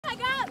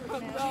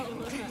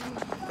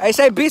Hey,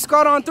 say B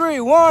Squad on 3.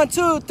 1,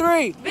 2,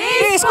 3.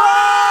 B Squad!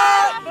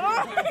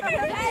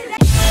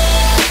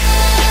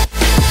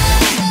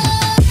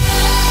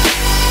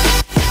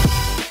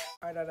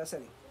 All right, that's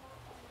it.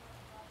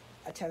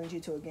 I challenge you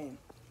to a game.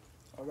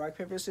 All rock,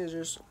 paper,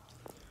 scissors.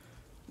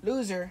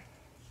 Loser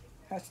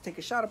has to take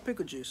a shot of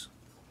pickle juice.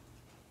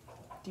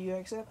 Do you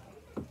accept?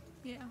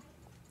 Yeah.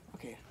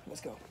 Okay,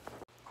 let's go.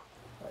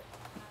 All right.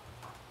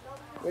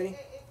 Ready?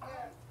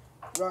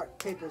 Rock,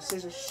 paper,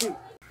 scissors, shoot.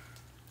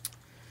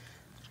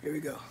 Here we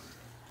go.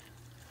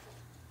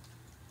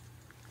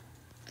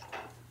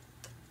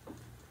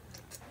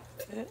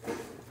 You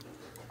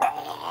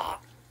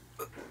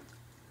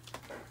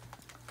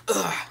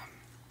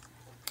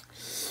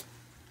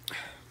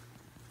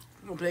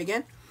wanna play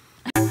again?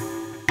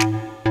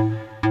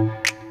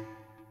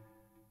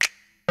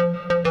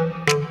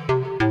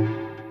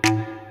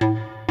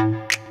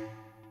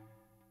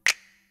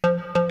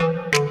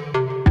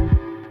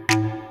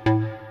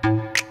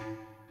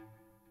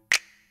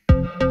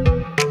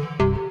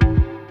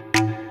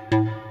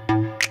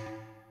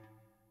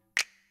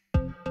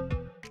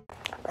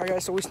 All right,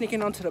 guys, so we're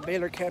sneaking onto the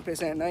Baylor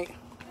campus at night.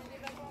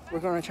 We're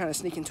gonna try to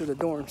sneak into the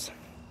dorms.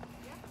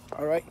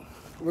 All right,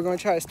 we're gonna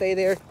try to stay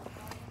there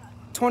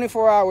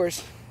 24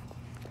 hours,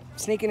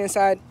 sneaking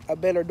inside a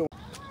Baylor dorm.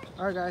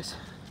 All right, guys,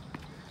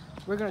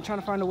 we're gonna try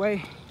to find a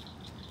way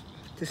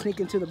to sneak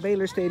into the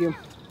Baylor stadium,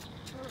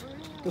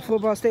 the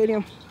football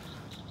stadium,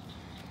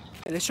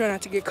 and let's try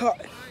not to get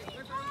caught.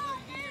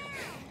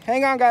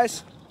 Hang on,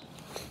 guys.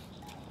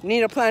 We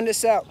need to plan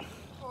this out.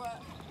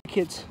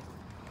 Kids.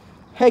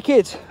 Hey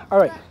kids, all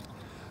right,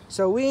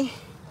 so we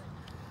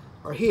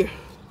are here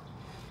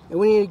and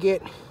we need to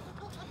get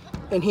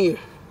in here.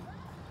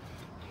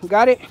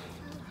 Got it?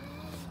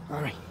 All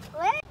right.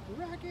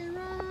 Rock and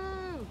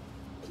roll.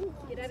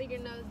 Get out of your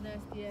nose,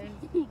 nasty ass.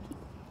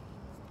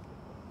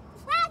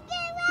 Rock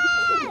and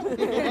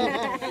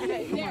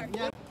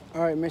roll.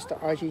 All right, Mr.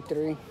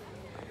 RG3.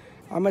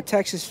 I'm a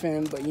Texas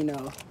fan, but you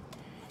know,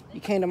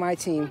 you came to my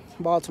team,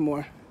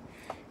 Baltimore.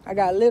 I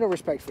got a little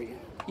respect for you.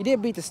 You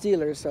did beat the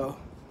Steelers, so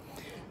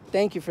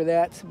thank you for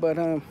that. But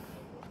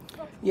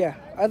yeah,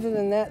 other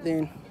than that,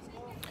 then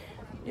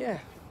yeah,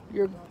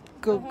 you're a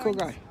cool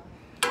guy.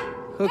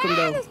 Hook him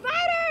though. The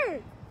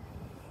spider!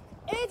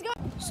 It's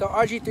going. So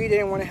RG3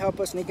 didn't want to help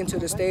us sneak into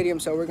the stadium,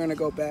 so we're gonna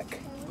go back. This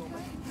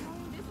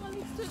one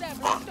leads to that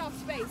blocked off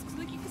space. Cause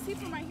look, you can see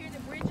from right here, the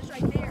bridge is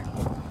right there.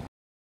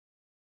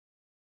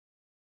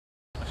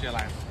 What's your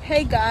life?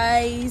 Hey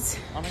guys.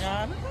 Oh my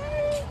God.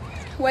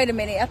 Wait a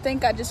minute, I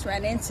think I just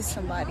ran into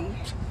somebody.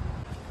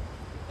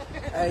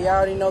 Hey, y'all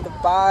already know the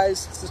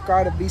vibes.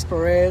 Subscribe to Beast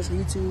Perez,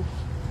 YouTube,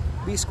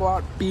 B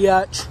Squad,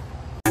 biatch.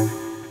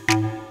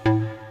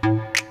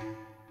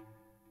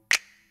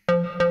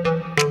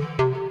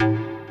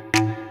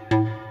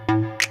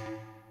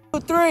 2,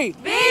 3,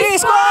 B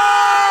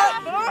Squad!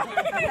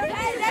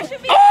 Hey, that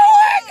should be. Oh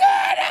my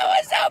God, that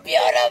was so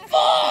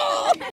beautiful!